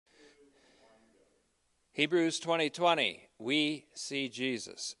Hebrews 2020, we see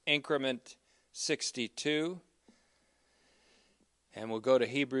Jesus, increment 62. And we'll go to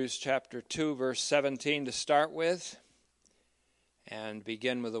Hebrews chapter 2, verse 17 to start with, and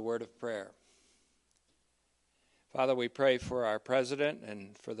begin with a word of prayer. Father, we pray for our president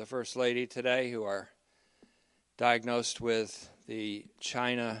and for the First Lady today who are diagnosed with the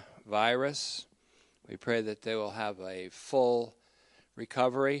China virus. We pray that they will have a full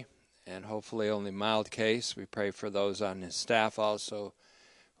recovery and hopefully only mild case. We pray for those on his staff also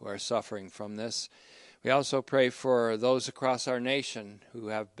who are suffering from this. We also pray for those across our nation who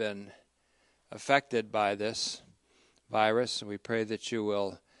have been affected by this virus. We pray that you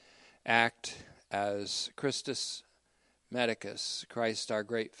will act as Christus Medicus, Christ our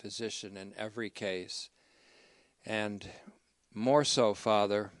great physician in every case. And more so,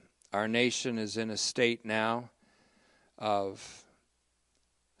 Father, our nation is in a state now of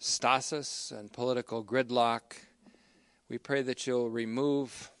stasis and political gridlock. We pray that you'll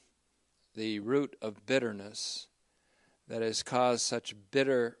remove the root of bitterness that has caused such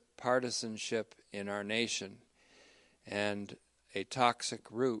bitter partisanship in our nation, and a toxic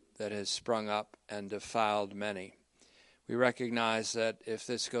root that has sprung up and defiled many. We recognize that if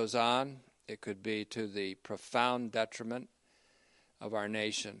this goes on, it could be to the profound detriment of our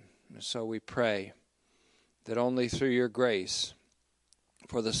nation. And so we pray that only through your grace,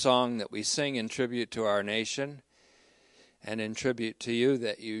 for the song that we sing in tribute to our nation and in tribute to you,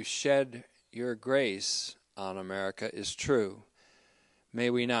 that you shed your grace on America is true. May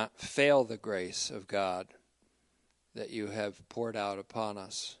we not fail the grace of God that you have poured out upon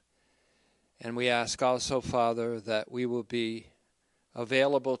us. And we ask also, Father, that we will be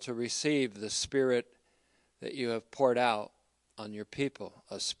available to receive the Spirit that you have poured out on your people,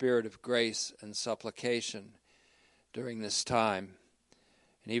 a spirit of grace and supplication during this time.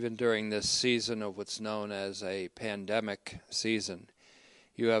 And even during this season of what's known as a pandemic season,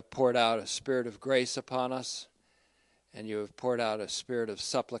 you have poured out a spirit of grace upon us, and you have poured out a spirit of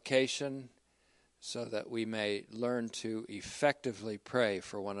supplication so that we may learn to effectively pray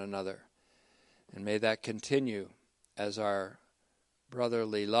for one another. And may that continue as our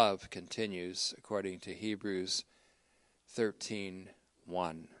brotherly love continues, according to Hebrews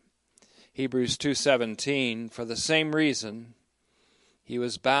 13:1. Hebrews 2:17, for the same reason, he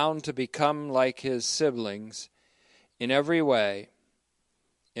was bound to become like his siblings in every way,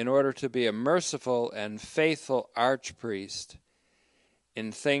 in order to be a merciful and faithful archpriest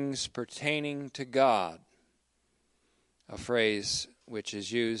in things pertaining to God, a phrase which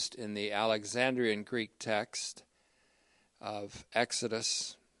is used in the Alexandrian Greek text of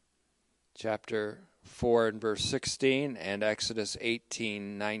Exodus chapter 4 and verse 16 and Exodus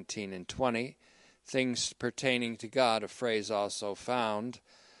 18, 19, and 20. Things pertaining to God, a phrase also found,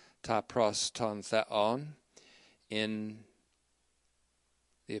 ta pros ton theon, in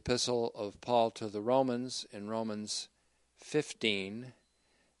the epistle of Paul to the Romans, in Romans 15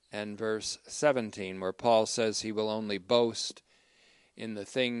 and verse 17, where Paul says he will only boast in the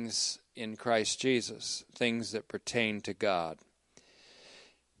things in Christ Jesus, things that pertain to God.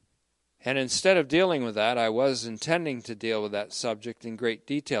 And instead of dealing with that, I was intending to deal with that subject in great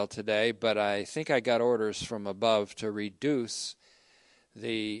detail today, but I think I got orders from above to reduce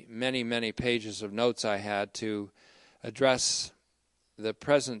the many, many pages of notes I had to address the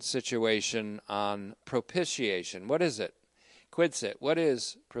present situation on propitiation. What is it? Quid sit. What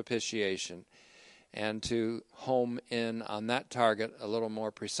is propitiation? And to home in on that target a little more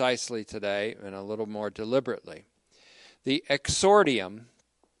precisely today and a little more deliberately. The exordium,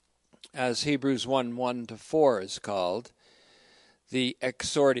 as Hebrews 1:1-4 is called, the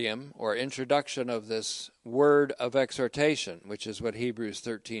exordium, or introduction of this word of exhortation, which is what Hebrews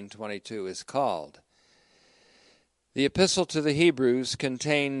 13:22 is called. The epistle to the Hebrews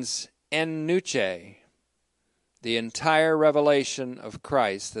contains en nuce, the entire revelation of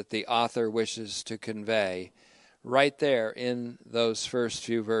Christ that the author wishes to convey right there in those first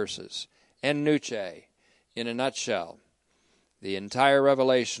few verses. En nuce, in a nutshell, the entire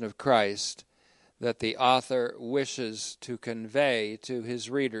revelation of Christ that the author wishes to convey to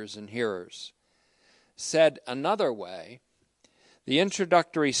his readers and hearers. Said another way, the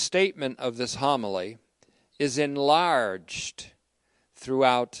introductory statement of this homily is enlarged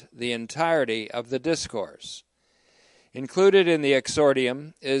throughout the entirety of the discourse. Included in the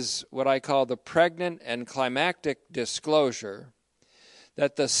exordium is what I call the pregnant and climactic disclosure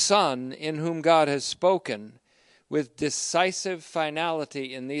that the Son, in whom God has spoken with decisive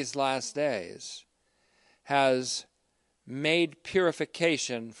finality in these last days, has made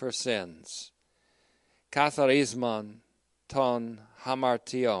purification for sins. Katharismon ton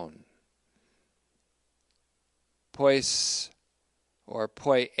hamartion. pois or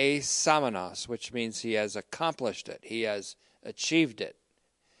poiesamenos, which means he has accomplished it, he has achieved it.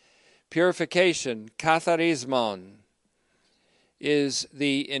 Purification, katharismon, is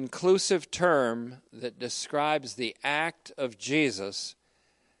the inclusive term that describes the act of Jesus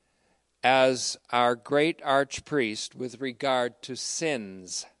as our great archpriest with regard to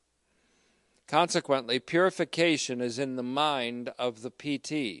sins. Consequently, purification is in the mind of the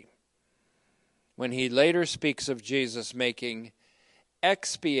PT when he later speaks of Jesus making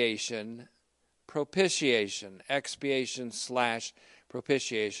expiation, propitiation,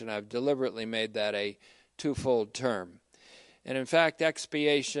 expiation/propitiation. I've deliberately made that a twofold term. And in fact,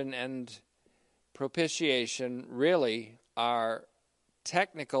 expiation and propitiation really are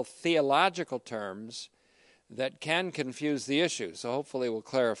technical theological terms that can confuse the issue. So hopefully we'll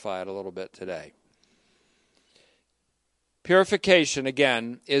clarify it a little bit today. Purification,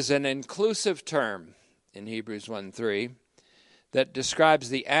 again, is an inclusive term in Hebrews 1:3 that describes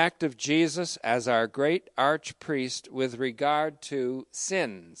the act of Jesus as our great archpriest with regard to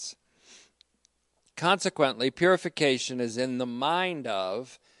sins. Consequently, purification is in the mind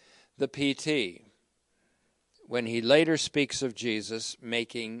of the PT when he later speaks of Jesus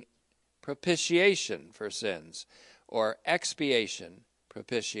making propitiation for sins, or expiation,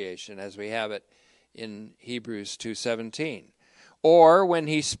 propitiation, as we have it in Hebrews 2:17. Or when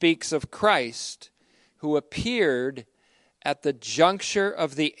he speaks of Christ, who appeared at the juncture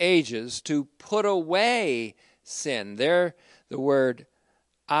of the ages to put away sin. There, the word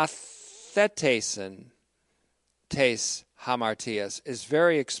athetesin, tes hamartias, is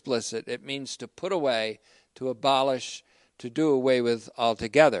very explicit. It means to put away, to abolish, to do away with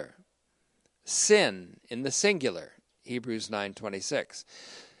altogether. Sin in the singular, Hebrews 9:26.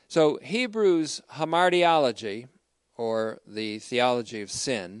 So Hebrews hamartiology, or the theology of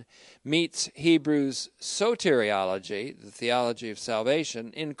sin, meets Hebrews soteriology, the theology of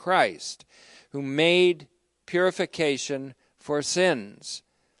salvation, in Christ, who made purification for sins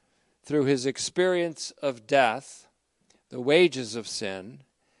through his experience of death, the wages of sin,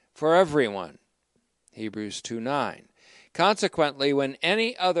 for everyone, Hebrews 2:9. Consequently, when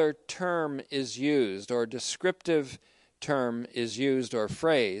any other term is used, or descriptive term is used or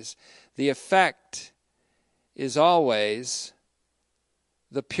phrase, the effect is always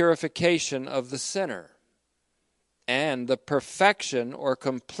the purification of the sinner and the perfection or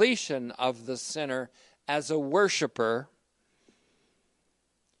completion of the sinner as a worshiper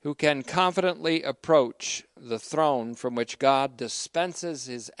who can confidently approach the throne from which God dispenses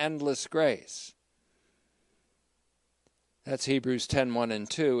his endless grace. That's Hebrews 10:1 and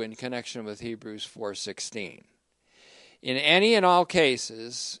 2 in connection with Hebrews 4:16. In any and all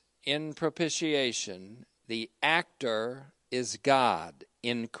cases, in propitiation, the actor is God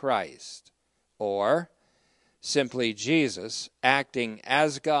in Christ, or simply Jesus acting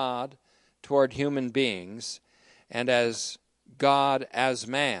as God toward human beings, and as God as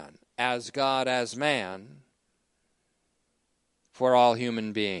man for all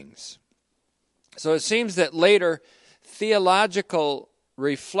human beings. So it seems that later theological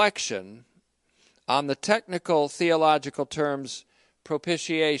reflection on the technical theological terms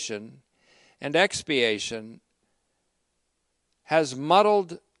propitiation and expiation has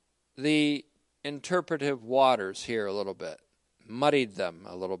muddled the interpretive waters here a little bit, muddied them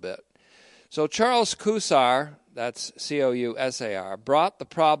a little bit. So Charles Cousar, that's Cousar, brought the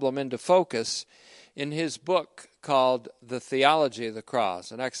problem into focus in his book called The Theology of the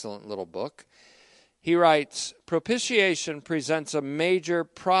Cross, an excellent little book. He writes, propitiation presents a major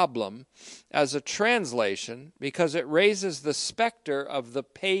problem as a translation because it raises the specter of the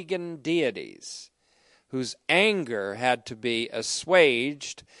pagan deities, whose anger had to be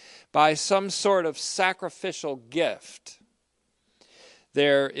assuaged by some sort of sacrificial gift.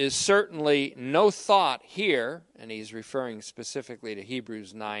 There is certainly no thought here, and he's referring specifically to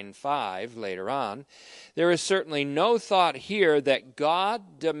Hebrews 9:5 later on, there is certainly no thought here that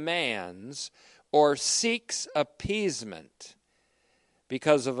God demands or seeks appeasement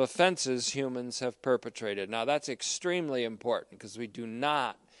because of offenses humans have perpetrated. Now that's extremely important because we do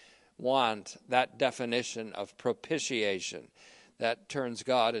not want that definition of propitiation that turns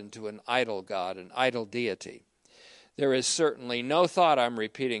God into an idol God, an idol deity. There is certainly no thought, I'm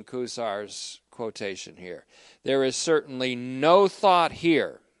repeating Cousar's quotation here, there is certainly no thought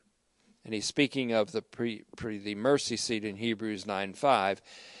here, and he's speaking of the mercy seat in Hebrews 9:5,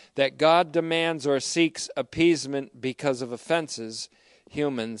 that God demands or seeks appeasement because of offenses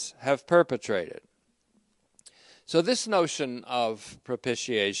humans have perpetrated. So this notion of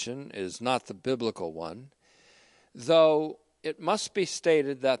propitiation is not the biblical one, though it must be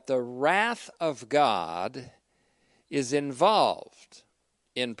stated that the wrath of God is involved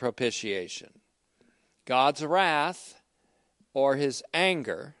in propitiation. God's wrath or his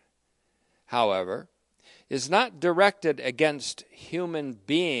anger, however, is not directed against human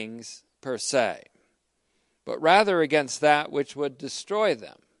beings per se, but rather against that which would destroy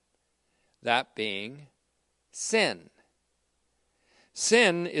them, that being sin.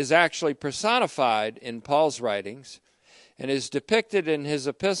 Sin is actually personified in Paul's writings and is depicted in his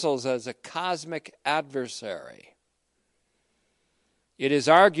epistles as a cosmic adversary. It is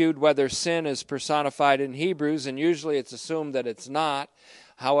argued whether sin is personified in Hebrews, and usually it's assumed that it's not.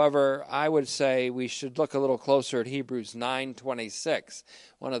 However, I would say we should look a little closer at Hebrews 9:26,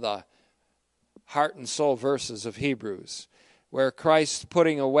 one of the heart and soul verses of Hebrews, where Christ's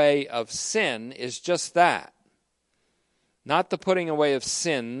putting away of sin is just that. Not the putting away of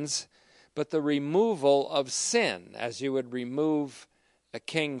sins, but the removal of sin, as you would remove a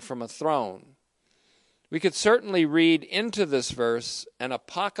king from a throne. We could certainly read into this verse an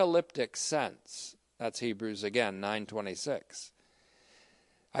apocalyptic sense. That's Hebrews again, 9:26.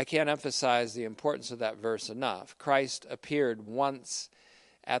 I can't emphasize the importance of that verse enough. Christ appeared once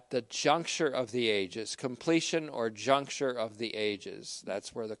at the juncture of the ages, completion or juncture of the ages.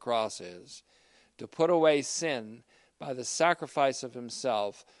 That's where the cross is. To put away sin by the sacrifice of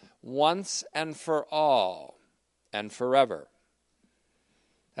himself once and for all and forever.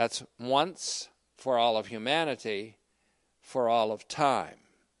 That's once for all of humanity, for all of time,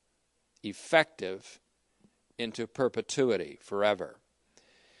 effective into perpetuity, forever.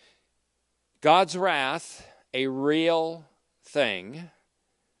 God's wrath, a real thing,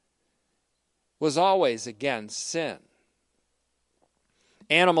 was always against sin.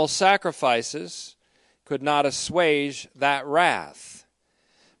 Animal sacrifices could not assuage that wrath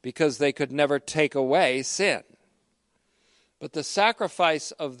because they could never take away sin. But the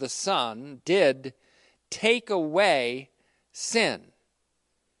sacrifice of the Son did take away sin.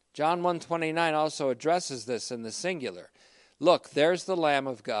 John 1:29 also addresses this in the singular. Look, there's the Lamb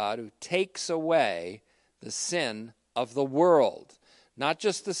of God who takes away the sin of the world. Not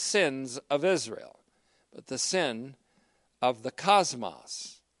just the sins of Israel, but the sin of the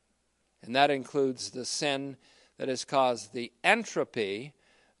cosmos. And that includes the sin that has caused the entropy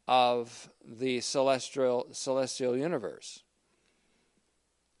of the celestial universe.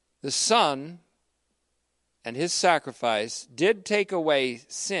 The Son and his sacrifice did take away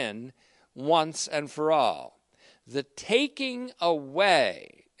sin once and for all. The taking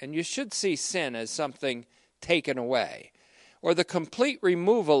away, and you should see sin as something taken away, or the complete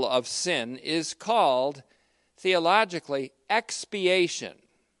removal of sin is called, theologically, expiation.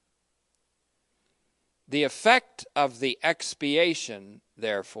 The effect of the expiation,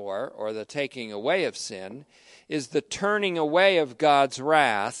 therefore, or the taking away of sin, is the turning away of God's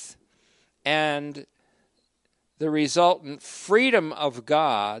wrath and the resultant freedom of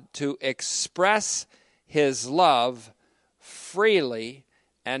God to express his love freely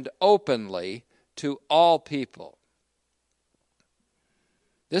and openly to all people.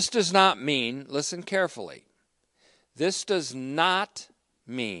 This does not mean, listen carefully, this does not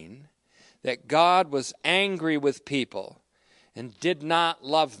mean that God was angry with people and did not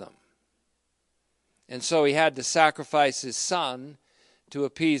love them. And so he had to sacrifice his Son to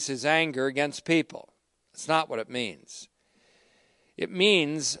appease his anger against people. That's not what it means. It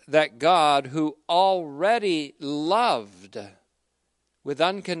means that God, who already loved with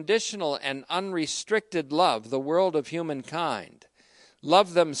unconditional and unrestricted love the world of humankind,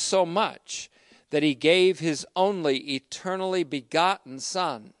 loved them so much that he gave his only eternally begotten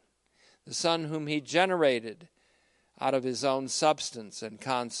Son, the Son whom he generated out of his own substance and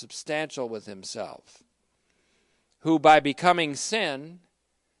consubstantial with himself, who by becoming sin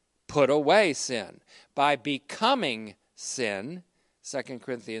put away sin. By becoming sin, 2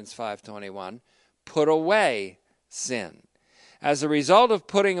 Corinthians 5:21, put away sin. As a result of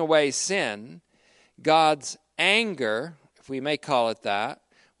putting away sin, God's anger, if we may call it that,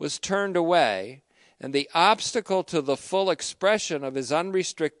 was turned away, and the obstacle to the full expression of his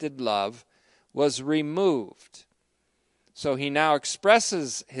unrestricted love was removed. So he now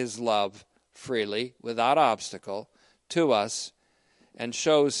expresses his love freely, without obstacle, to us, and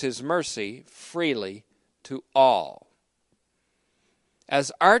shows his mercy freely to all.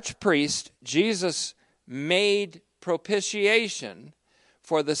 As archpriest, Jesus made propitiation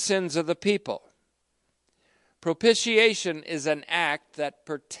for the sins of the people. Propitiation is an act that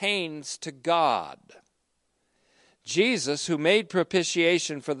pertains to God. Jesus, who made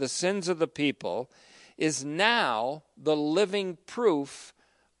propitiation for the sins of the people, is now the living proof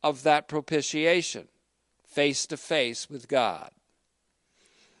of that propitiation, face to face with God.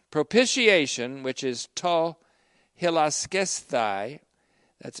 Propitiation, which is to hilaskesthai,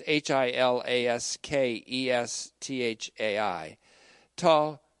 that's Hilaskesthai,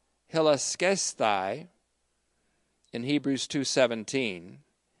 to hilaskesthai in Hebrews 2:17,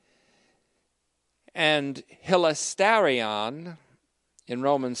 and hilastarion in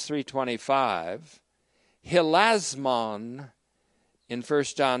Romans 3:25, hilasmon in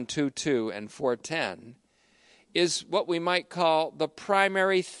 1 John 2:2 and 4:10, is what we might call the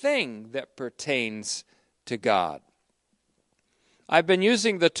primary thing that pertains to God. I've been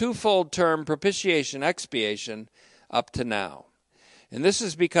using the twofold term propitiation, expiation up to now. And this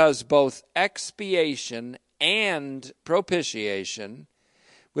is because both expiation and propitiation,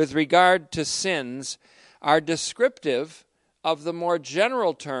 with regard to sins, are descriptive of the more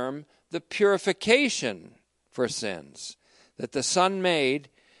general term, the purification for sins, that the Son made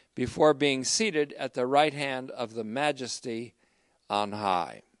before being seated at the right hand of the Majesty on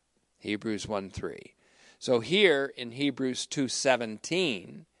high. Hebrews 1:3. So here in Hebrews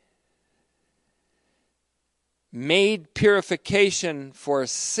 2:17, made purification for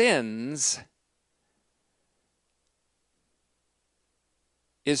sins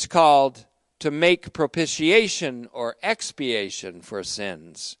is called to make propitiation or expiation for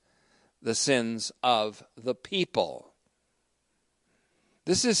sins, the sins of the people.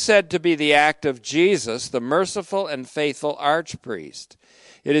 This is said to be the act of Jesus, the merciful and faithful archpriest.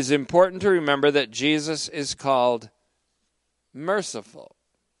 It is important to remember that Jesus is called merciful.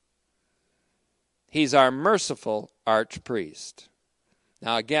 He's our merciful archpriest.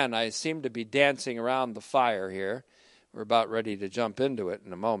 Now again, I seem to be dancing around the fire here. We're about ready to jump into it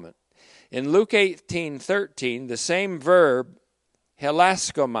in a moment. In Luke 18:13, the same verb,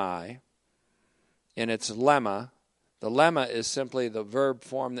 hilaskomai, in its lemma, the lemma is simply the verb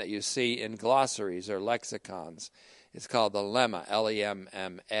form that you see in glossaries or lexicons. It's called the lemma,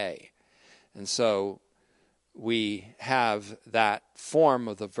 L-E-M-M-A. And so we have that form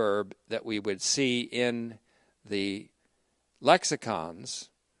of the verb that we would see in the lexicons,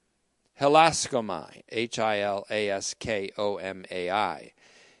 hilaskomai, Hilaskomai.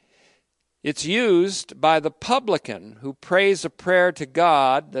 It's used by the publican who prays a prayer to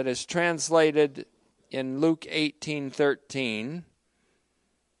God that is translated in Luke 18:13,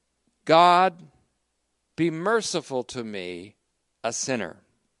 God, be merciful to me, a sinner.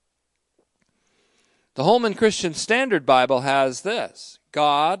 The Holman Christian Standard Bible has this,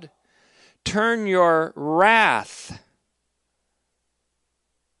 God, turn your wrath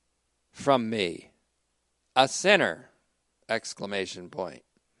from me, a sinner, exclamation point.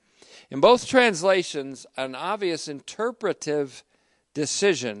 In both translations, an obvious interpretive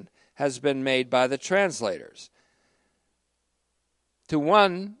decision has been made by the translators. To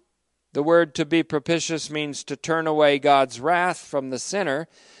one, the word to be propitious means to turn away God's wrath from the sinner.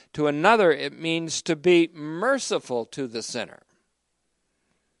 To another, it means to be merciful to the sinner.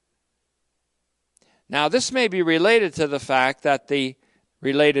 Now, this may be related to the fact that the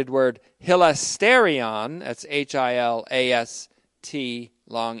related word hilasterion, that's H-I-L-A-S-T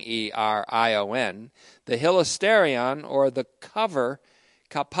long E-R-I-O-N, the hilasterion, or the cover,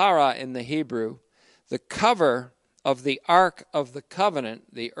 kapara in the Hebrew, the cover of the Ark of the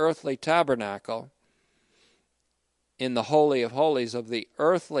Covenant, the earthly tabernacle, in the Holy of Holies of the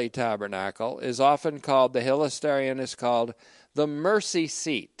earthly tabernacle, is often called, the hilasterion is called the mercy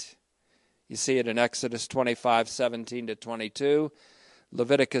seat. You see it in Exodus 25:17-22,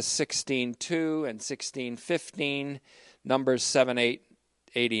 Leviticus 16:2 and 16:15, Numbers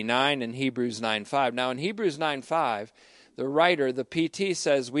 7:8-89, and Hebrews 9:5. Now in Hebrews 9:5, the writer, the PT,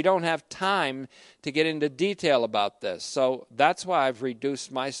 says we don't have time to get into detail about this. So that's why I've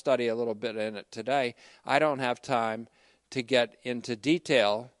reduced my study a little bit in it today. I don't have time to get into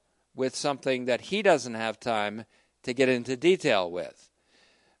detail with something that he doesn't have time to get into detail with.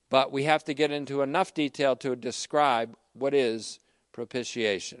 But we have to get into enough detail to describe what is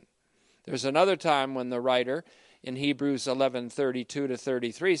propitiation. There's another time when the writer in Hebrews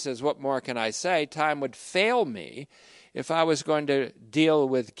 11:32-33 says, what more can I say? Time would fail me if I was going to deal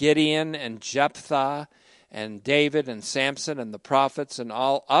with Gideon and Jephthah and David and Samson and the prophets and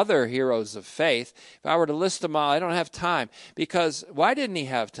all other heroes of faith. If I were to list them all, I don't have time. Because why didn't he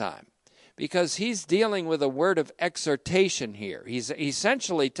have time? Because he's dealing with a word of exhortation here. He's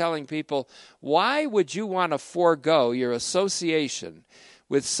essentially telling people, why would you want to forego your association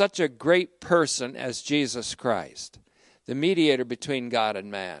with such a great person as Jesus Christ, the mediator between God and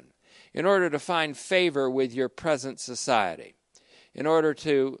man, in order to find favor with your present society, in order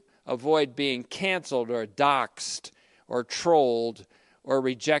to avoid being canceled or doxxed or trolled or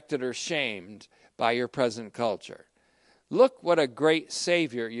rejected or shamed by your present culture? Look what a great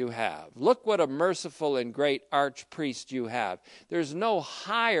Savior you have. Look what a merciful and great archpriest you have. There's no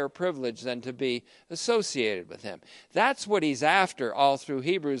higher privilege than to be associated with him. That's what he's after all through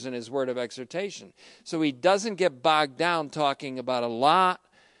Hebrews in his word of exhortation. So he doesn't get bogged down talking about a lot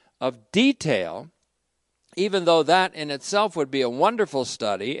of detail, even though that in itself would be a wonderful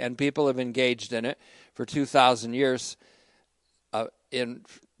study, and people have engaged in it for 2,000 years in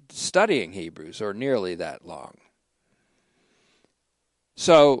studying Hebrews, or nearly that long.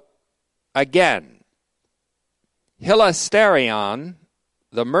 So, again, hilasterion,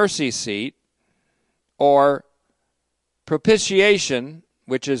 the mercy seat, or propitiation,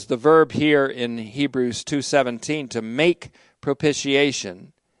 which is the verb here in Hebrews 2:17, to make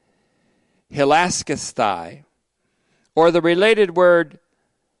propitiation, hilaskesthai, or the related word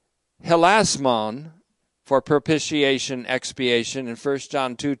hilasmon for propitiation, expiation in 1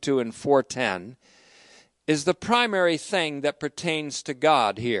 John 2:2 and 4:10, is the primary thing that pertains to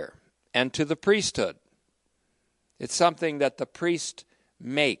God here and to the priesthood. It's something that the priest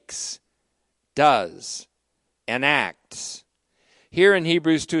makes, does, enacts. Here in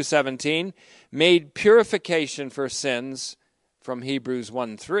Hebrews 2:17, made purification for sins from Hebrews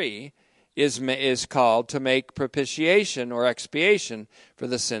 1:3 is called to make propitiation or expiation for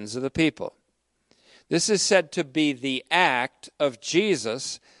the sins of the people. This is said to be the act of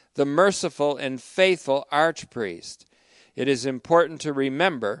Jesus, the merciful and faithful archpriest. It is important to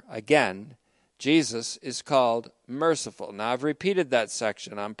remember, again, Jesus is called merciful. Now, I've repeated that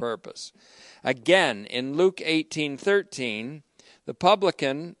section on purpose. Again, in Luke 18:13, the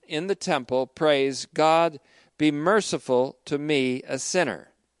publican in the temple prays, "God, be merciful to me, a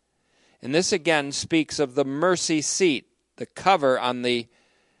sinner." And this again speaks of the mercy seat, the cover on the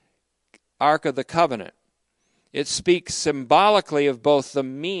Ark of the Covenant. It speaks symbolically of both the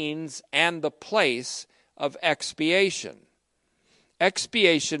means and the place of expiation.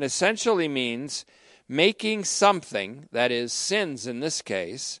 Expiation essentially means making something, that is, sins in this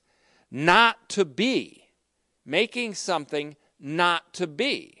case, not to be. Making something not to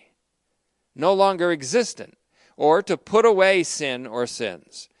be, no longer existent, or to put away sin or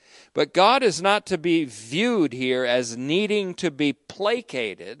sins. But God is not to be viewed here as needing to be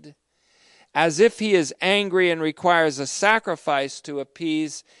placated, as if he is angry and requires a sacrifice to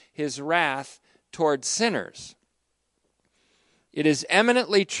appease his wrath toward sinners. It is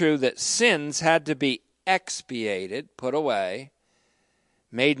eminently true that sins had to be expiated, put away,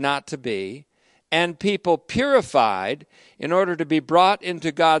 made not to be, and people purified in order to be brought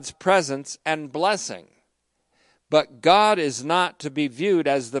into God's presence and blessing. But God is not to be viewed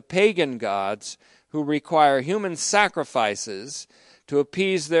as the pagan gods who require human sacrifices to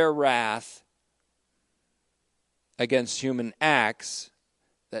appease their wrath against human acts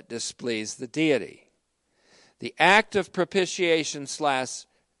that displease the deity. The act of propitiation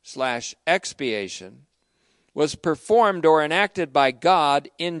slash expiation was performed or enacted by God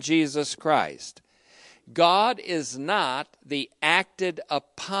in Jesus Christ. God is not the acted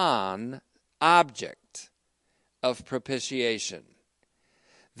upon object of propitiation.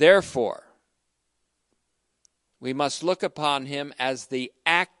 Therefore, we must look upon him as the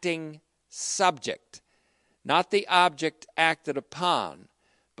acting subject, not the object acted upon,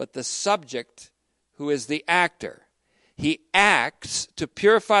 but the subject who is the actor. He acts to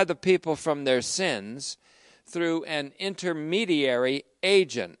purify the people from their sins through an intermediary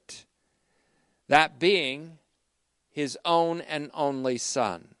agent, that being his own and only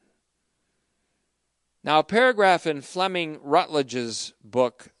Son. Now, a paragraph in Fleming Rutledge's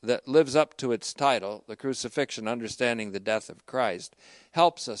book that lives up to its title, The Crucifixion, Understanding the Death of Christ,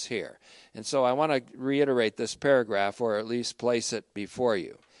 helps us here. And so I want to reiterate this paragraph, or at least place it before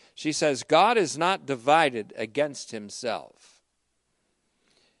you. She says, God is not divided against himself.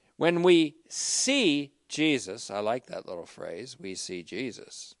 When we see Jesus, I like that little phrase, we see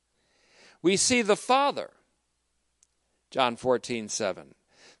Jesus, we see the Father. John 14:7.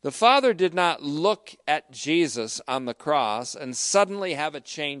 The Father did not look at Jesus on the cross and suddenly have a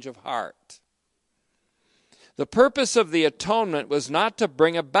change of heart. The purpose of the atonement was not to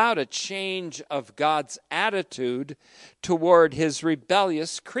bring about a change of God's attitude toward his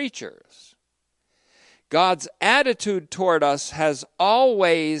rebellious creatures. God's attitude toward us has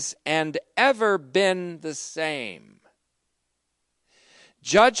always and ever been the same.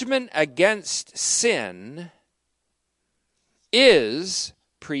 Judgment against sin is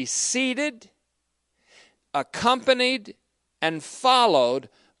preceded, accompanied, and followed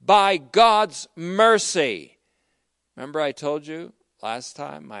by God's mercy. Remember I told you last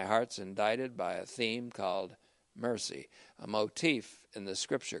time my heart's indicted by a theme called mercy, a motif in the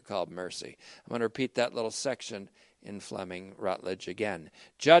scripture called mercy. I'm going to repeat that little section in Fleming Rutledge again.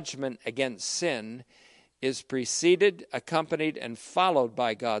 Judgment against sin is preceded, accompanied, and followed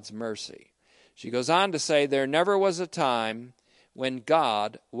by God's mercy. She goes on to say, there never was a time when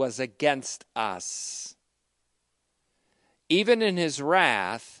God was against us. Even in his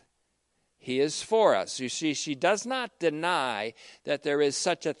wrath, he is for us. You see, she does not deny that there is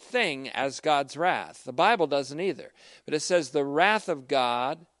such a thing as God's wrath. The Bible doesn't either. But it says the wrath of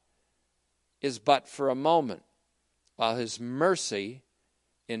God is but for a moment, while his mercy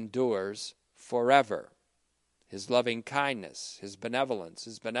endures forever. His loving kindness, his benevolence,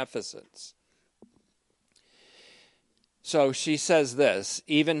 his beneficence. So she says this,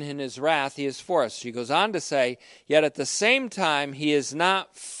 even in his wrath he is for us. She goes on to say, yet at the same time he is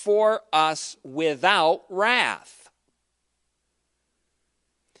not for us without wrath.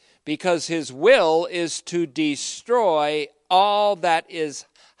 Because his will is to destroy all that is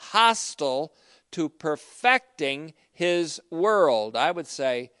hostile to perfecting his world. I would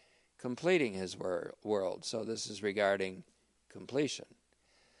say completing his world. So this is regarding completion.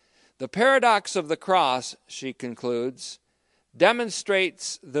 The paradox of the cross, she concludes,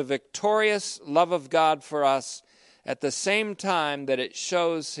 demonstrates the victorious love of God for us at the same time that it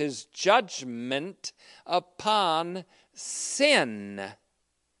shows his judgment upon sin.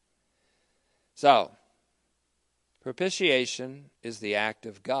 So, propitiation is the act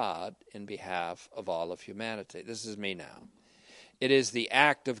of God in behalf of all of humanity. This is me now. It is the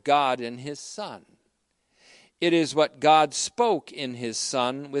act of God in his Son. It is what God spoke in his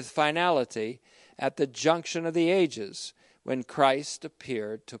Son with finality at the junction of the ages when Christ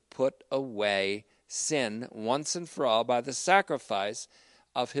appeared to put away sin once and for all by the sacrifice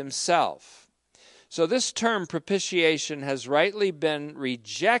of himself. So this term propitiation has rightly been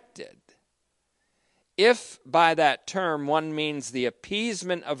rejected if by that term one means the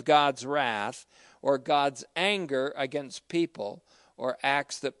appeasement of God's wrath or God's anger against people or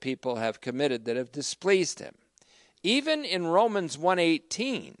acts that people have committed that have displeased him. Even in Romans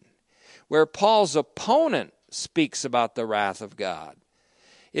 1:18, where Paul's opponent speaks about the wrath of God,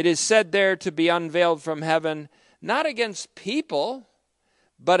 it is said there to be unveiled from heaven, not against people,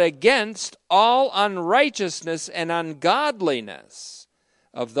 but against all unrighteousness and ungodliness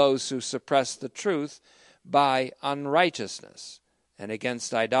of those who suppress the truth by unrighteousness, and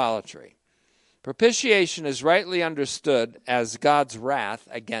against idolatry. Propitiation is rightly understood as God's wrath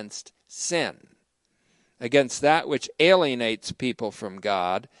against sin, against that which alienates people from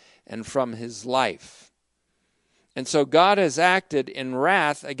God and from his life. And so God has acted in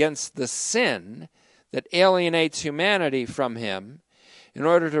wrath against the sin that alienates humanity from him in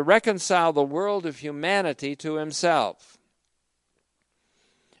order to reconcile the world of humanity to himself.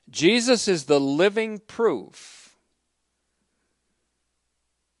 Jesus is the living proof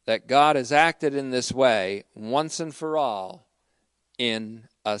that God has acted in this way once and for all in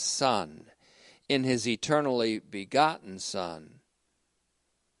a Son, in his eternally begotten Son,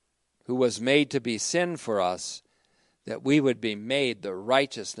 who was made to be sin for us, that we would be made the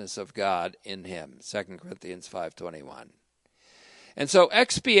righteousness of God in him. 2 Corinthians 5:21. And so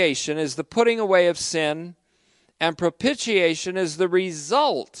expiation is the putting away of sin, and propitiation is the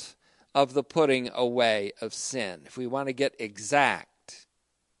result of the putting away of sin, if we want to get exact.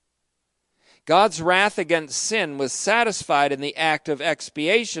 God's wrath against sin was satisfied in the act of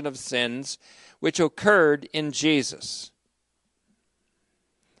expiation of sins which occurred in Jesus.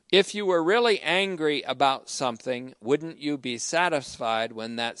 If you were really angry about something, wouldn't you be satisfied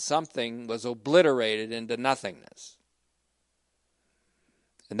when that something was obliterated into nothingness?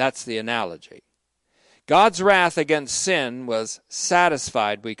 And that's the analogy. God's wrath against sin was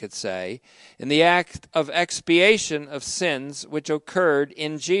satisfied, we could say, in the act of expiation of sins which occurred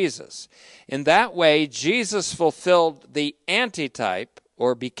in Jesus. In that way, Jesus fulfilled the antitype,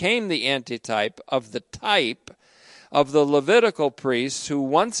 or became the antitype of the type of the Levitical priests who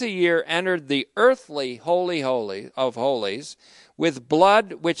once a year entered the earthly holy of holies with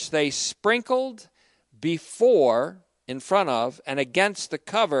blood which they sprinkled before, in front of, and against the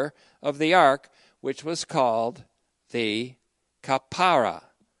cover of the ark, which was called the kapara,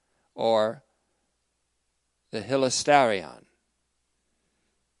 or the hilasterion.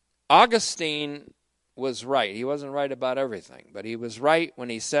 Augustine was right. He wasn't right about everything, but he was right when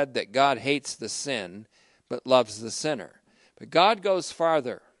he said that God hates the sin but loves the sinner. But God goes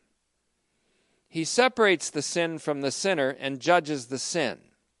farther. He separates the sin from the sinner and judges the sin.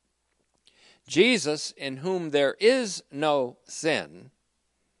 Jesus, in whom there is no sin,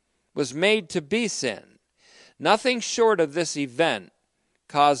 was made to be sin. Nothing short of this event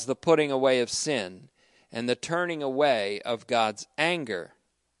caused the putting away of sin and the turning away of God's anger.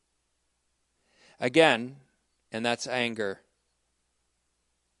 Again, and that's anger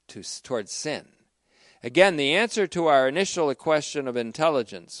towards sin. Again, the answer to our initial question of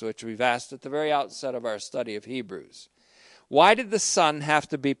intelligence, which we've asked at the very outset of our study of Hebrews. Why did the Son have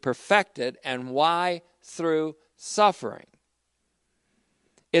to be perfected, and why through suffering?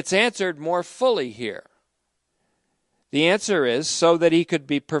 It's answered more fully here. The answer is so that he could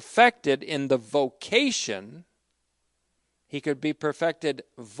be perfected in the vocation. He could be perfected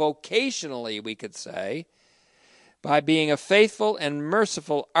vocationally, we could say, by being a faithful and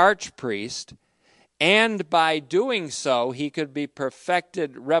merciful archpriest, and by doing so, he could be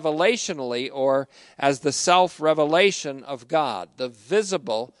perfected revelationally, or as the self-revelation of God, the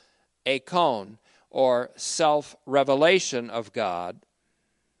visible eikon, or self-revelation of God,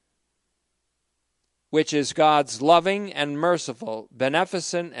 which is God's loving and merciful,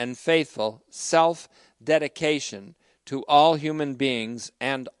 beneficent and faithful self-dedication to all human beings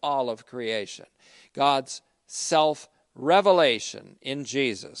and all of creation. God's self-revelation in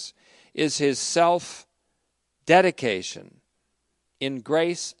Jesus is his self-dedication in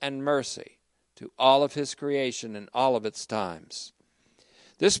grace and mercy to all of his creation in all of its times.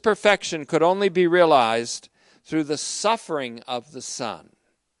 This perfection could only be realized through the suffering of the Son,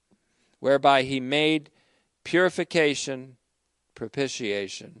 whereby he made purification,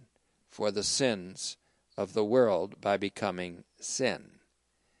 propitiation for the sins of the world by becoming sin.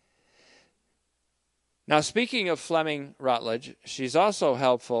 Now, speaking of Fleming Rutledge, she's also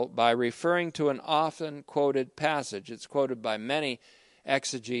helpful by referring to an often quoted passage. It's quoted by many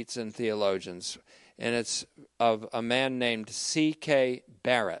exegetes and theologians, and it's of a man named C.K.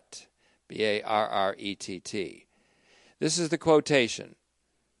 Barrett, B-A-R-R-E-T-T. This is the quotation,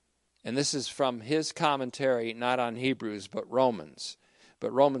 and this is from his commentary, not on Hebrews, but Romans.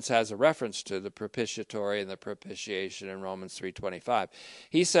 But Romans has a reference to the propitiatory and the propitiation in Romans 3:25.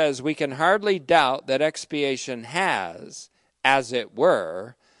 He says, we can hardly doubt that expiation has, as it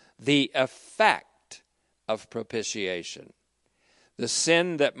were, the effect of propitiation. The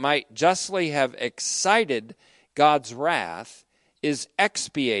sin that might justly have excited God's wrath is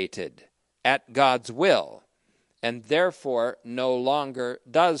expiated at God's will, and therefore no longer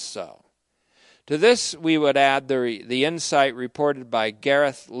does so. To this, we would add the insight reported by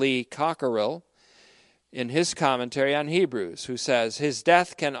Gareth Lee Cockerill in his commentary on Hebrews, who says, his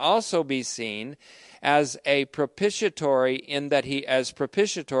death can also be seen as a propitiatory in that he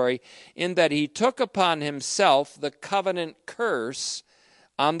took upon himself the covenant curse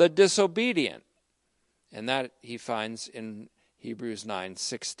on the disobedient. And that he finds in Hebrews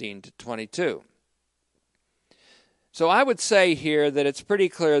 9:16-22. So I would say here that it's pretty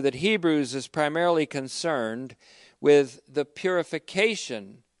clear that Hebrews is primarily concerned with the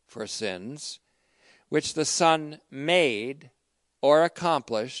purification for sins, which the Son made or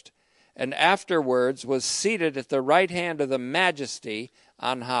accomplished, and afterwards was seated at the right hand of the Majesty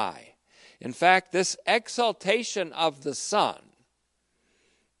on high. In fact, this exaltation of the Son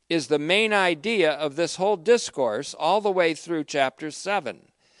is the main idea of this whole discourse all the way through chapter 7.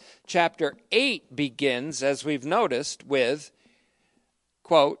 Chapter 8 begins, as we've noticed, with,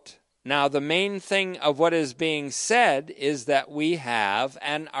 quote, now the main thing of what is being said is that we have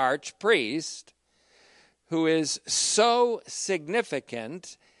an archpriest who is so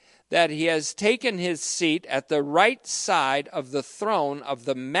significant that he has taken his seat at the right side of the throne of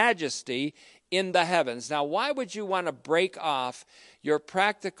the Majesty in the heavens. Now, why would you want to break off your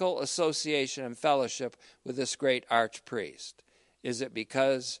practical association and fellowship with this great archpriest? Is it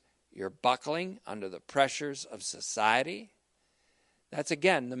because you're buckling under the pressures of society? That's,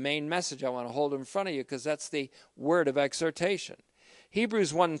 again, the main message I want to hold in front of you, because that's the word of exhortation.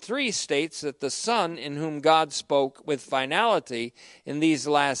 Hebrews 1:3 states that the Son, in whom God spoke with finality in these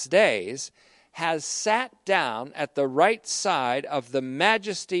last days, has sat down at the right side of the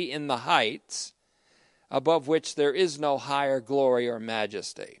Majesty in the heights, above which there is no higher glory or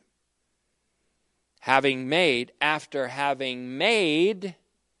majesty. After having made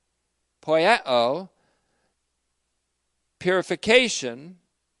poieo, purification,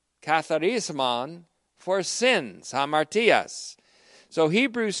 katharismon, for sins, hamartias. So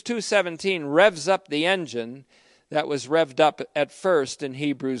Hebrews 2:17 revs up the engine that was revved up at first in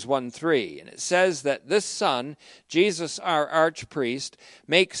Hebrews 1:3. And it says that this Son, Jesus our archpriest,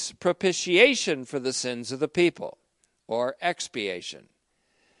 makes propitiation for the sins of the people, or expiation.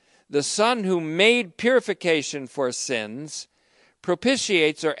 The Son who made purification for sins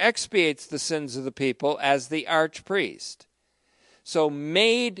propitiates or expiates the sins of the people as the archpriest. So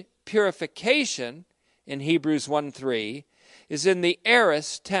made purification in Hebrews 1:3 is in the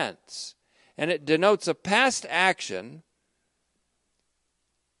aorist tense, and it denotes a past action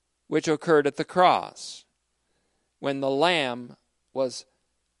which occurred at the cross. when the lamb was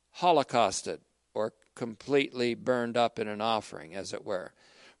holocausted, or completely burned up in an offering, as it were.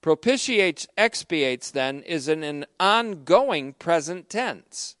 Propitiates, expiates, then, is in an ongoing present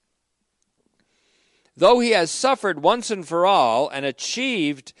tense. Though he has suffered once and for all and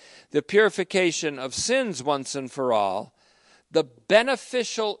achieved the purification of sins once and for all, the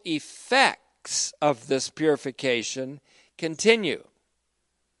beneficial effects of this purification continue.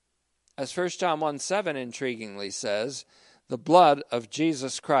 As 1 John 1:7 intriguingly says, the blood of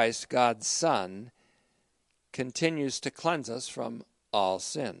Jesus Christ, God's Son, continues to cleanse us from all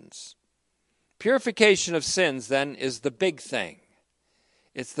sins. Purification of sins, then, is the big thing.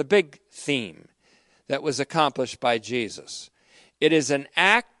 It's the big theme that was accomplished by Jesus. It is an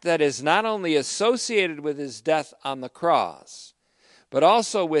act that is not only associated with his death on the cross, but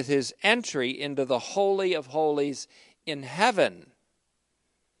also with his entry into the Holy of Holies in heaven,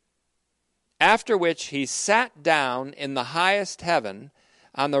 after which he sat down in the highest heaven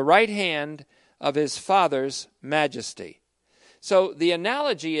on the right hand of his Father's majesty. So the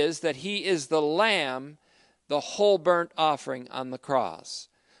analogy is that he is the lamb, the whole burnt offering on the cross.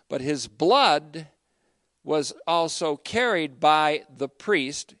 But his blood was also carried by the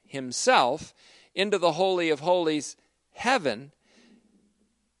priest himself into the Holy of Holies, heaven,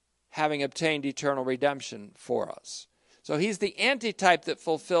 having obtained eternal redemption for us. So he's the antitype that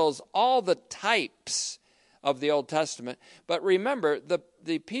fulfills all the types of the Old Testament. But remember,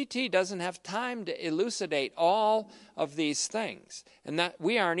 the PT doesn't have time to elucidate all of these things. And that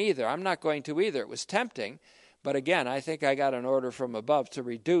we aren't either. I'm not going to either. It was tempting. But again, I think I got an order from above to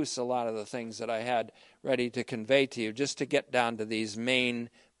reduce a lot of the things that I had ready to convey to you, just to get down to these main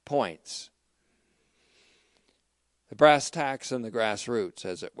points. The brass tacks and the grassroots,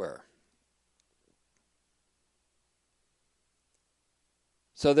 as it were.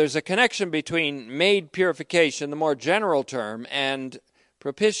 So there's a connection between made purification, the more general term, and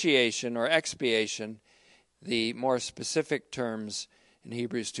propitiation or expiation, the more specific terms in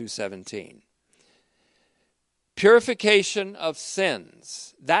Hebrews 2:17. Purification of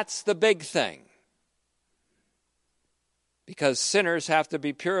sins, that's the big thing. Because sinners have to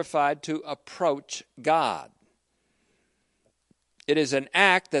be purified to approach God. It is an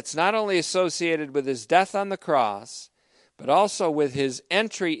act that's not only associated with his death on the cross, but also with his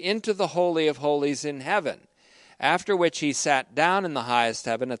entry into the Holy of Holies in heaven, after which he sat down in the highest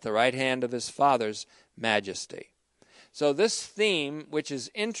heaven at the right hand of his Father's majesty. So this theme, which is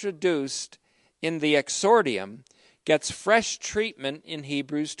introduced in the exordium, gets fresh treatment in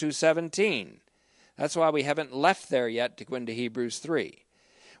Hebrews 2:17. That's why we haven't left there yet to go into Hebrews 3,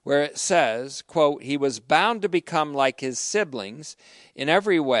 where it says, quote, he was bound to become like his siblings in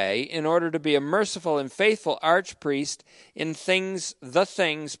every way in order to be a merciful and faithful archpriest in the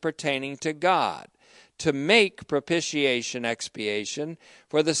things pertaining to God, to make propitiation, expiation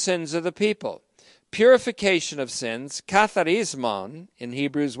for the sins of the people. Purification of sins, katharismon, in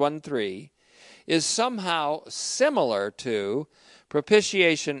Hebrews 1:3, is somehow similar to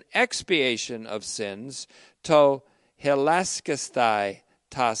propitiation, expiation of sins, to hilaskesthai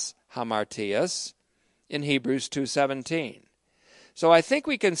tas hamartias, in Hebrews 2:17. So I think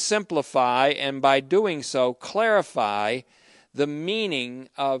we can simplify, and by doing so, clarify the meaning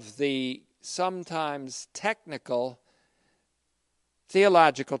of the sometimes technical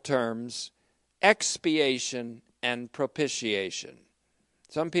theological terms, expiation and propitiation.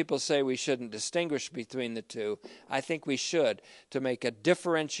 Some people say we shouldn't distinguish between the two. I think we should, to make a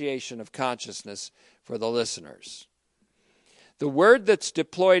differentiation of consciousness for the listeners. The word that's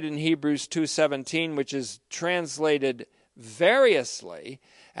deployed in Hebrews 2:17, which is translated variously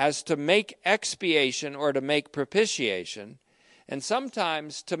as to make expiation or to make propitiation, and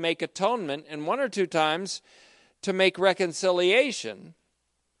sometimes to make atonement, and one or two times to make reconciliation,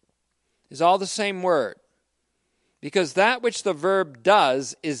 is all the same word. Because that which the verb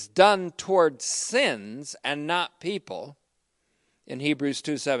does is done towards sins and not people, in Hebrews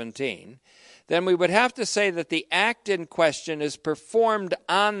 2:17, then we would have to say that the act in question is performed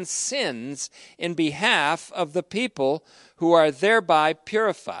on sins in behalf of the people who are thereby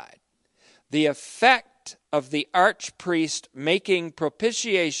purified. The effect of the archpriest making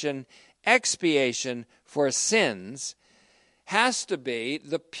propitiation, expiation for sins has to be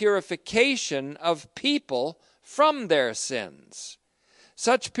the purification of people from their sins.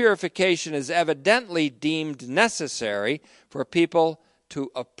 Such purification is evidently deemed necessary for people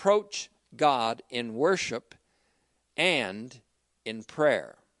to approach God in worship and in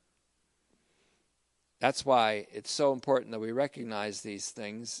prayer. That's why it's so important that we recognize these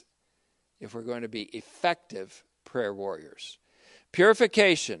things if we're going to be effective prayer warriors.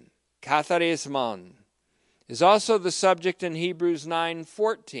 Purification, katharismon, is also the subject in Hebrews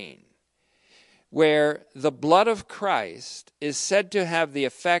 9:14, where the blood of Christ is said to have the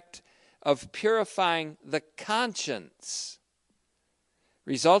effect of purifying the conscience,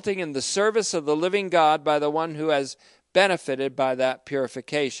 resulting in the service of the living God by the one who has benefited by that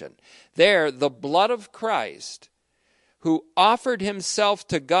purification. There, the blood of Christ, who offered himself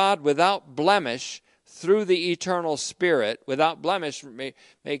to God without blemish through the eternal Spirit, without blemish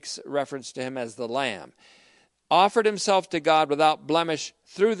makes reference to him as the Lamb, offered himself to God without blemish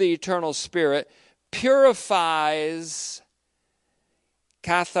through the eternal Spirit, purifies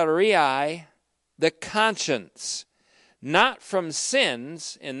katharia, the conscience, not from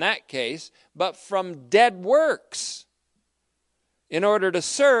sins in that case, but from dead works, in order to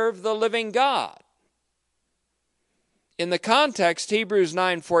serve the living God. In the context, Hebrews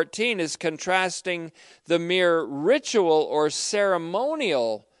 9:14 is contrasting the mere ritual or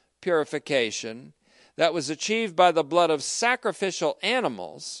ceremonial purification that was achieved by the blood of sacrificial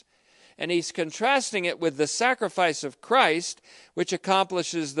animals, and he's contrasting it with the sacrifice of Christ, which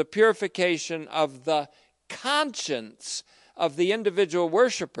accomplishes the purification of the conscience of the individual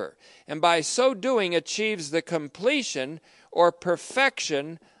worshiper, and by so doing achieves the completion or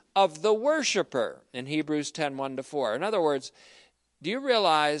perfection of the worshiper in Hebrews 10:1-4. In other words, do you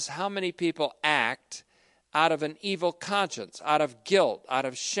realize how many people act out of an evil conscience, out of guilt, out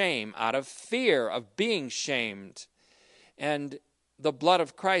of shame, out of fear of being shamed? And the blood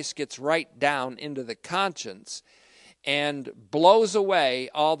of Christ gets right down into the conscience and blows away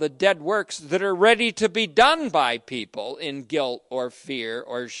all the dead works that are ready to be done by people in guilt or fear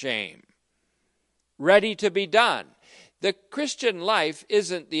or shame. Ready to be done. The Christian life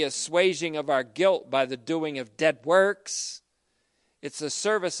isn't the assuaging of our guilt by the doing of dead works. It's the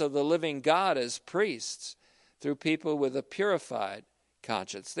service of the living God as priests through people with a purified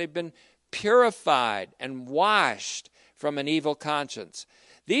conscience. They've been purified and washed from an evil conscience.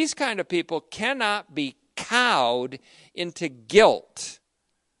 These kind of people cannot be cowed into guilt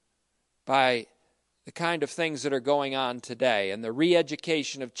by the kind of things that are going on today and the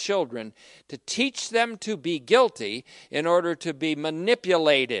re-education of children to teach them to be guilty in order to be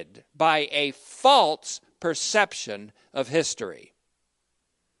manipulated by a false perception of history.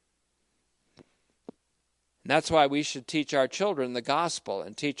 And that's why we should teach our children the gospel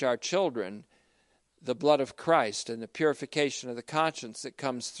and teach our children the blood of Christ and the purification of the conscience that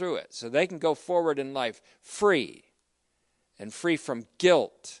comes through it, so they can go forward in life free and free from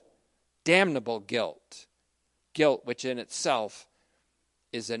guilt, damnable guilt, guilt which in itself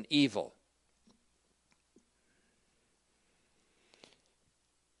is an evil.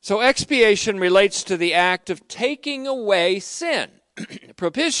 So expiation relates to the act of taking away sin.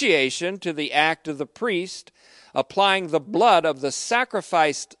 Propitiation to the act of the priest applying the blood of the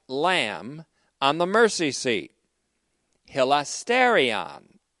sacrificed lamb on the mercy seat.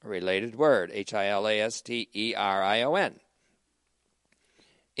 Hilasterion, a related word, Hilasterion,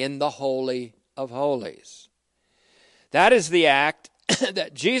 in the Holy of Holies. That is the act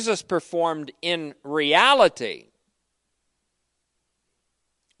that Jesus performed in reality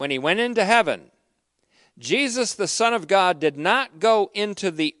when he went into heaven. Jesus, the Son of God, did not go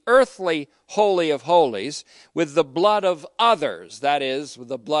into the earthly Holy of Holies with the blood of others, that is, with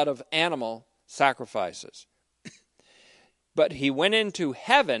the blood of animal sacrifices. But he went into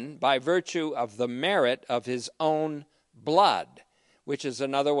heaven by virtue of the merit of his own blood, which is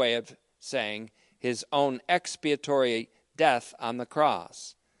another way of saying his own expiatory death on the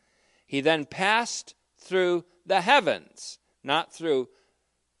cross. He then passed through the heavens, not through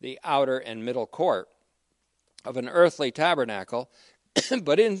the outer and middle court of an earthly tabernacle,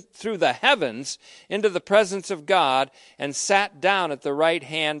 but in through the heavens into the presence of God, and sat down at the right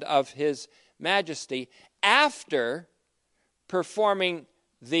hand of his majesty after performing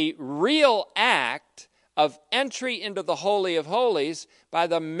the real act of entry into the Holy of Holies by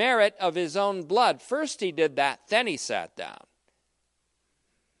the merit of his own blood. First he did that, then he sat down.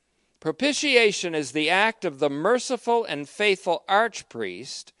 Propitiation is the act of the merciful and faithful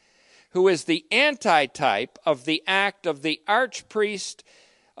archpriest, who is the antitype of the act of the archpriest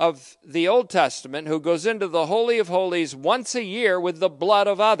of the Old Testament, who goes into the Holy of Holies once a year with the blood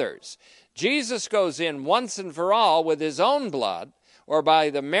of others. Jesus goes in once and for all with his own blood, or by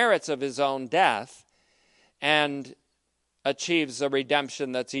the merits of his own death, and achieves a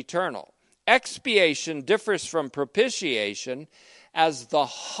redemption that's eternal. Expiation differs from propitiation as the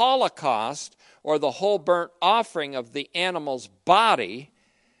holocaust, or the whole burnt offering of the animal's body,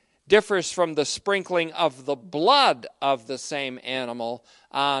 differs from the sprinkling of the blood of the same animal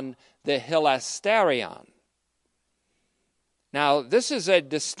on the hilasterion. Now, this is a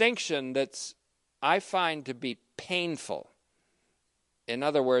distinction that's I find to be painful. In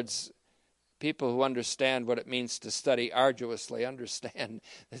other words, people who understand what it means to study arduously understand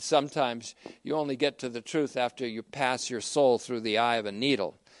that sometimes you only get to the truth after you pass your soul through the eye of a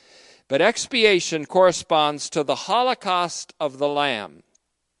needle. But expiation corresponds to the holocaust of the Lamb,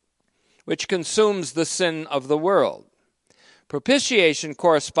 which consumes the sin of the world. Propitiation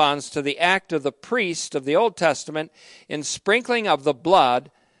corresponds to the act of the priest of the Old Testament in sprinkling of the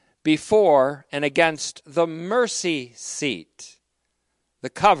blood before and against the mercy seat, the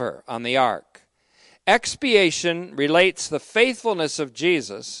cover on the ark. Expiation relates the faithfulness of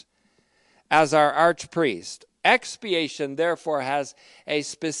Jesus as our archpriest. Expiation, therefore, has a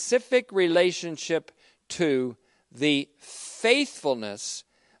specific relationship to the faithfulness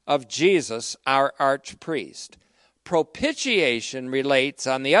of Jesus, our archpriest. Propitiation relates,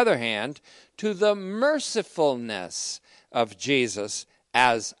 on the other hand, to the mercifulness of Jesus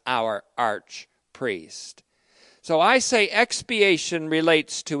as our archpriest. So I say expiation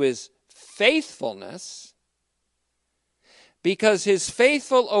relates to his faithfulness because his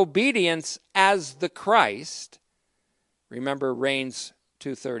faithful obedience as the Christ, remember Reigns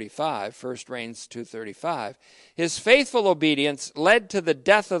 2:35, 1 Reigns 2:35, his faithful obedience led to the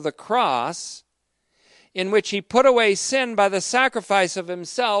death of the cross, in which he put away sin by the sacrifice of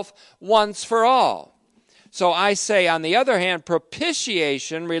himself once for all. So I say, on the other hand,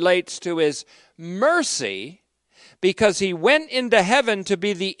 propitiation relates to his mercy because he went into heaven to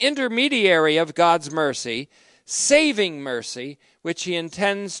be the intermediary of God's mercy, saving mercy, which he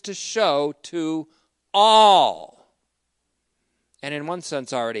intends to show to all. And in one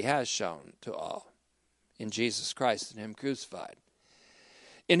sense already has shown to all in Jesus Christ and him crucified.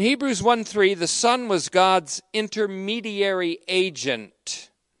 In Hebrews 1:3, the Son was God's intermediary agent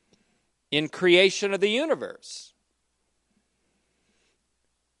in creation of the universe.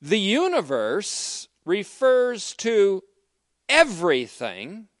 The universe refers to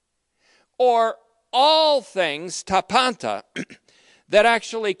everything or all things, tapanta, that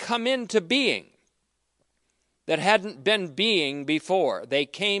actually come into being, that hadn't been being before. They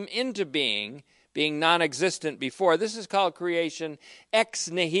came into being non-existent before. This is called creation ex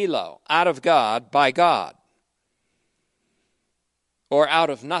nihilo, out of God, by God. Or out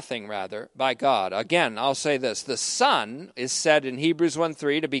of nothing, rather, by God. Again, I'll say this. The Son is said in Hebrews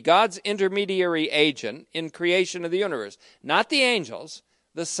 1:3 to be God's intermediary agent in creation of the universe. Not the angels,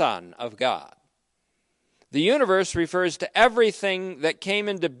 the Son of God. The universe refers to everything that came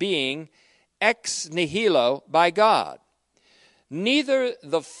into being ex nihilo by God. Neither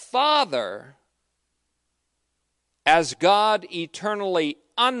the Father, as God eternally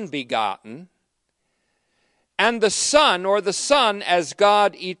unbegotten, and the Son, or the Son as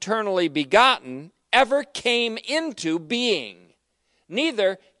God eternally begotten, ever came into being.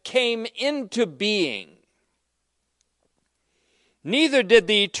 Neither came into being. Neither did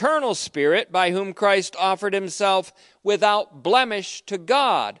the eternal Spirit, by whom Christ offered himself without blemish to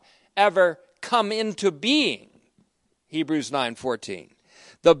God, ever come into being. Hebrews 9:14.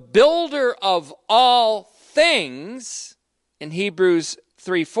 The builder of all things, in Hebrews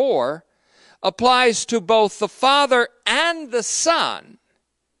 3:4, applies to both the Father and the Son,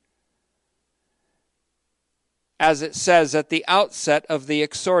 as it says at the outset of the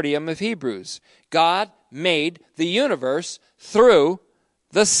exordium of Hebrews. God made the universe through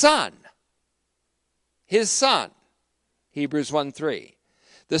the Son, his Son, Hebrews 1:3.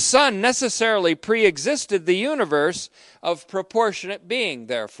 The Son necessarily pre-existed the universe of proportionate being,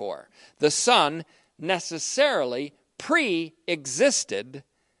 therefore. The Son necessarily pre-existed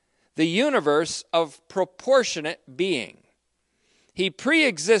the universe of proportionate being. He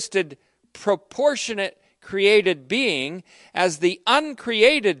pre-existed proportionate created being as the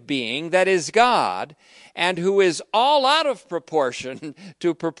uncreated being that is God, and who is all out of proportion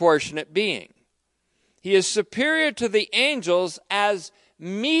to proportionate being. He is superior to the angels as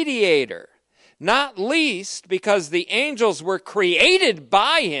mediator, not least because the angels were created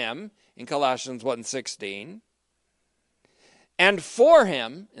by him, in Colossians 1:16, and for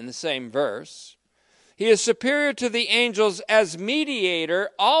him, in the same verse. He is superior to the angels as mediator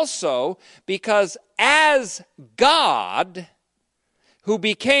also because as God, who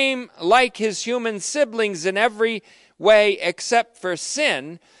became like his human siblings in every way except for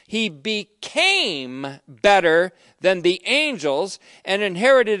sin, he became better than the angels and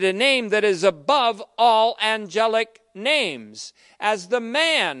inherited a name that is above all angelic names, as the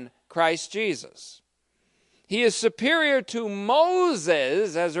man Christ Jesus. He is superior to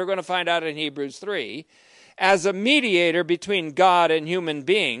Moses, as we're going to find out in Hebrews 3, as a mediator between God and human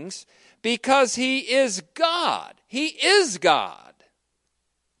beings, because he is God. He is God.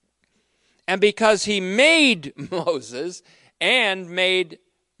 and because he made Moses and made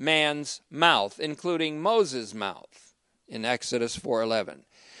man's mouth, including Moses' mouth in Exodus 4:11.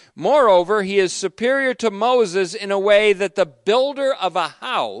 Moreover, he is superior to Moses in a way that the builder of a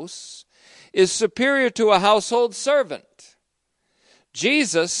house is superior to a household servant.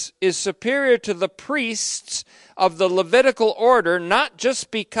 Jesus is superior to the priests of the Levitical order, not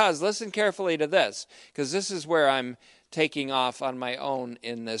just because, listen carefully to this, because this is where I'm taking off on my own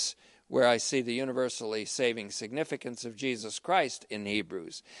in this, where I see the universally saving significance of Jesus Christ in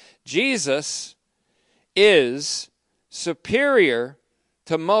Hebrews. Jesus is superior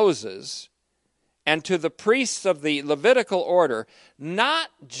to Moses and to the priests of the Levitical order, not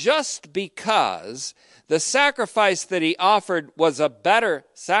just because the sacrifice that he offered was a better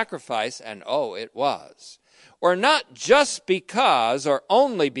sacrifice, and oh, it was, or not just because, or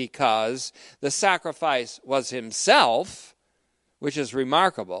only because, the sacrifice was himself, which is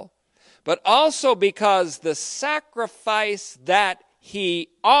remarkable, but also because the sacrifice that he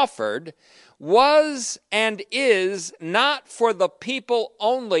offered was and is not for the people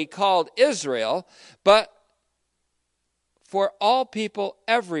only called Israel, but for all people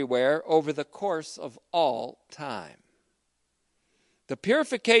everywhere over the course of all time. The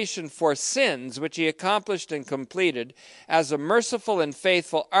purification for sins, which he accomplished and completed as a merciful and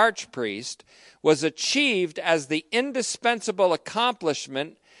faithful archpriest, was achieved as the indispensable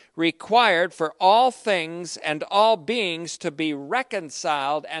accomplishment required for all things and all beings to be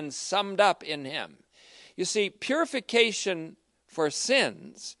reconciled and summed up in him. You see, purification for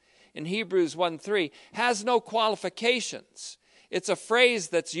sins in Hebrews 1:3 has no qualifications. It's a phrase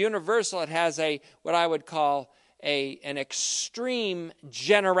that's universal. It has what I would call an extreme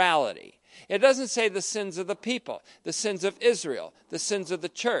generality. It doesn't say the sins of the people, the sins of Israel, the sins of the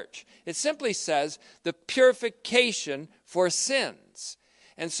church. It simply says the purification for sins.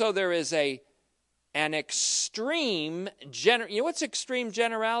 And so there is an extreme, you know what's extreme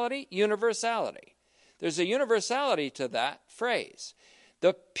generality? Universality. There's a universality to that phrase.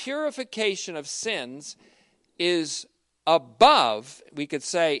 The purification of sins is above, we could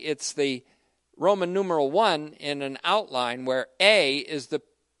say it's the Roman numeral 1 in an outline where A is the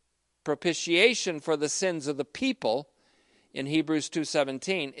propitiation for the sins of the people in Hebrews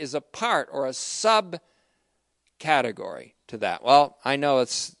 2:17 is a part or a subcategory to that. Well, I know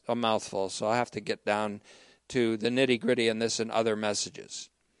it's a mouthful, so I'll have to get down to the nitty-gritty in this and other messages.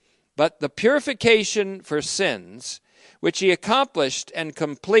 But the purification for sins, which he accomplished and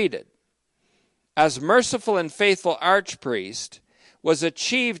completed as merciful and faithful archpriest, was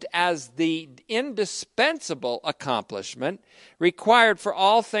achieved as the indispensable accomplishment required for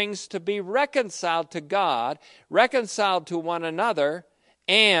all things to be reconciled to God, reconciled to one another,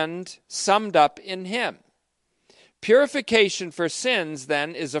 and summed up in him. Purification for sins,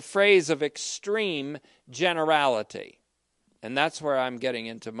 then, is a phrase of extreme generality. And that's where I'm getting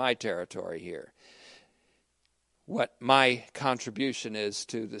into my territory here. What my contribution is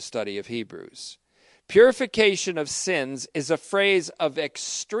to the study of Hebrews. Purification of sins is a phrase of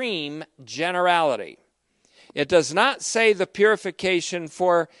extreme generality. It does not say the purification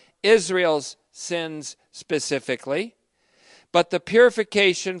for Israel's sins specifically, but the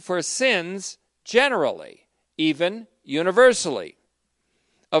purification for sins generally, even universally.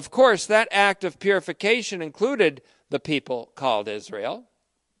 Of course, that act of purification included the people called Israel.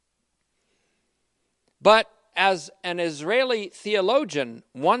 But as an Israeli theologian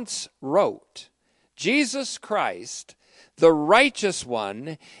once wrote, Jesus Christ, the righteous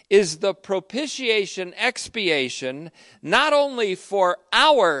one, is the propitiation, expiation, not only for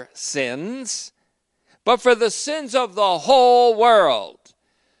our sins, but for the sins of the whole world.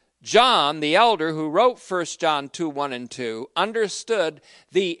 John, the elder who wrote 1 John 2:1 and 2, understood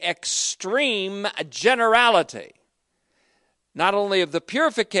the extreme generality, not only of the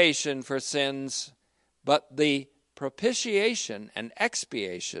purification for sins, but the propitiation and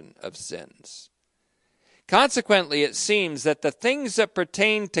expiation of sins. Consequently, it seems that the things that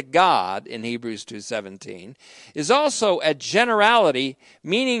pertain to God in Hebrews 2:17 is also a generality,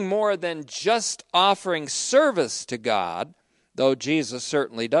 meaning more than just offering service to God, though Jesus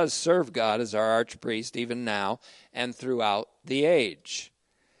certainly does serve God as our archpriest even now and throughout the age.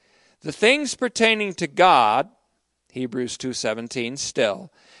 The things pertaining to God, Hebrews 2:17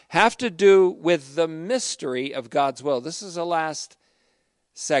 still, have to do with the mystery of God's will. This is the last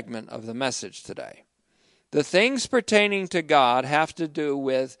segment of the message today. The things pertaining to God have to do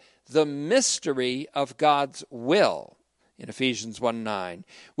with the mystery of God's will in Ephesians 1:9,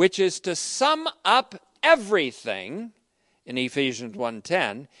 which is to sum up everything in Ephesians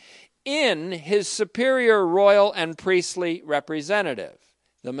 1:10 in his superior royal and priestly representative,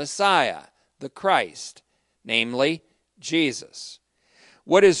 the Messiah, the Christ, namely Jesus.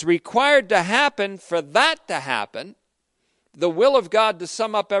 What is required to happen for that to happen, the will of God to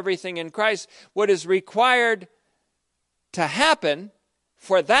sum up everything in Christ, what is required to happen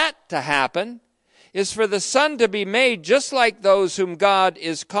for that to happen is for the Son to be made just like those whom God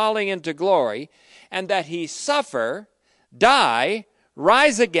is calling into glory, and that he suffer, die,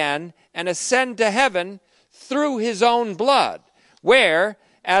 rise again, and ascend to heaven through his own blood, where,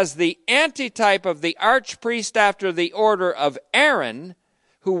 as the antitype of the archpriest after the order of Aaron,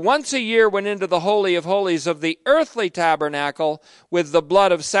 who once a year went into the Holy of Holies of the earthly tabernacle with the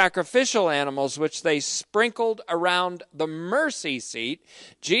blood of sacrificial animals, which they sprinkled around the mercy seat,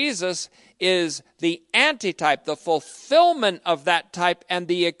 Jesus is the antitype, the fulfillment of that type and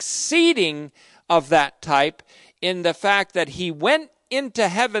the exceeding of that type in the fact that he went into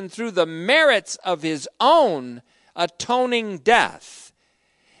heaven through the merits of his own atoning death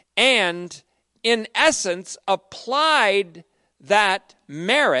and, in essence, applied that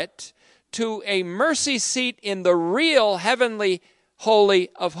merit to a mercy seat in the real heavenly Holy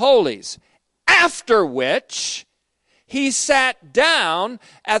of Holies, after which he sat down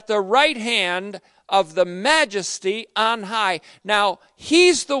at the right hand of the Majesty on high. Now,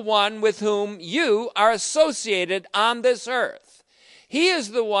 he's the one with whom you are associated on this earth. He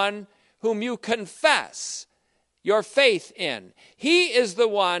is the one whom you confess your faith in. He is the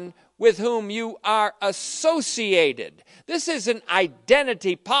one with whom you are associated. This isn't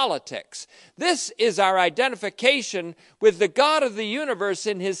identity politics. This is our identification with the God of the universe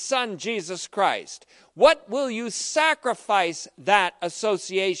in his Son, Jesus Christ. What will you sacrifice that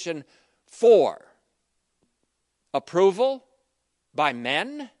association for? Approval by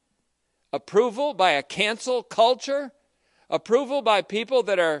men? Approval by a cancel culture? Approval by people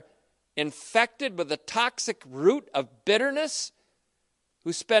that are infected with the toxic root of bitterness,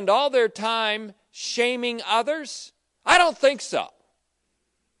 who spend all their time shaming others? I don't think so.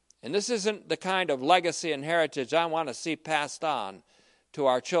 And this isn't the kind of legacy and heritage I want to see passed on to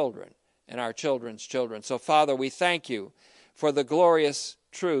our children and our children's children. So, Father, we thank you for the glorious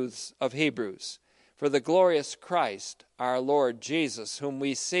truths of Hebrews, for the glorious Christ, our Lord Jesus, whom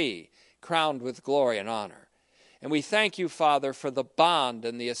we see crowned with glory and honor. And we thank you, Father, for the bond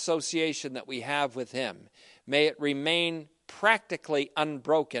and the association that we have with him. May it remain practically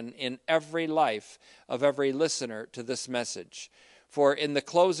unbroken in every life of every listener to this message. For in the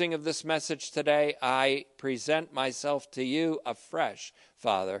closing of this message today, I present myself to you afresh,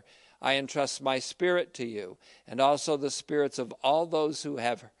 Father. I entrust my spirit to you, and also the spirits of all those who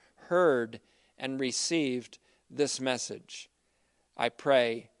have heard and received this message. I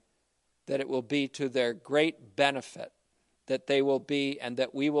pray that it will be to their great benefit, that they will be, and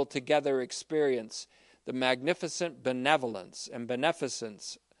that we will together experience the magnificent benevolence and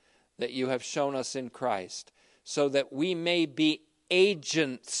beneficence that you have shown us in Christ, so that we may be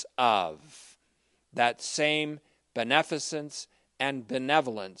agents of that same beneficence and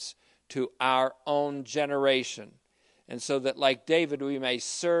benevolence to our own generation, and so that, like David, we may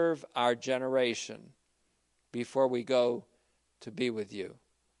serve our generation before we go to be with you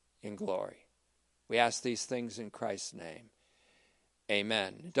in glory. We ask these things in Christ's name.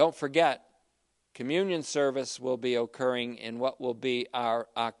 Amen. Don't forget, communion service will be occurring in what will be our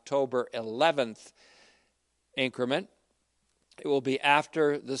October 11th increment. It will be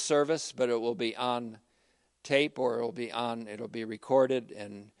after the service, but it will be on tape, or it'll be recorded,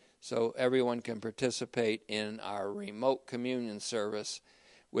 and so everyone can participate in our remote communion service,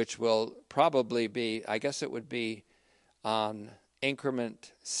 which will probably be, I guess it would be on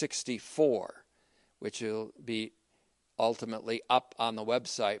increment 64, which will be ultimately up on the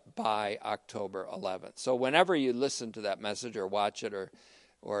website by October 11th. So whenever you listen to that message or watch it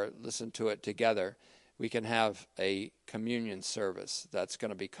or listen to it together, we can have a communion service that's going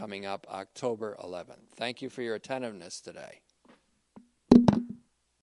to be coming up October 11th. Thank you for your attentiveness today.